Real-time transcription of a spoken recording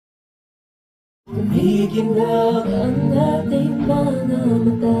Tumiginag ang ating mga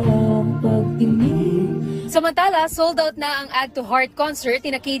matang pagtingin. Samantala, sold out na ang Add to Heart concert ni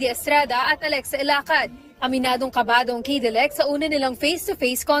Estrada at Ilacad. Aminadong kabado ang Kdlex sa una nilang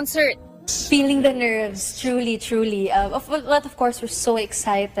face-to-face concert. Feeling the nerves, truly. But of course, we're so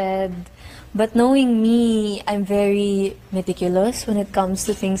excited. But knowing me, I'm very meticulous when it comes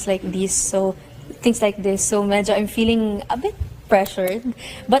to things like this. So medyo I'm feeling a bit pressured.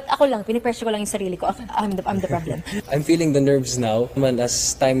 But ako lang, pinipressure ko lang yung sarili ko. I'm the problem. I'm feeling the nerves now.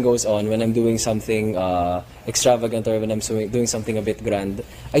 As time goes on, when I'm doing something extravagant or when I'm doing something a bit grand,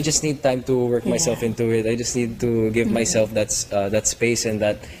 I just need time to work myself into it. I just need to give myself that space and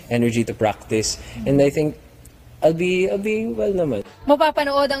that energy to practice. And I think I'll be well naman.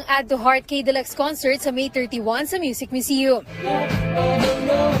 Mapapanood ang Add to Heart Kdlex concert sa May 31 sa Music Museum.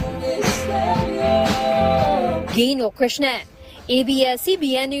 Gino Krishnan,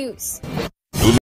 ABS-CBN News.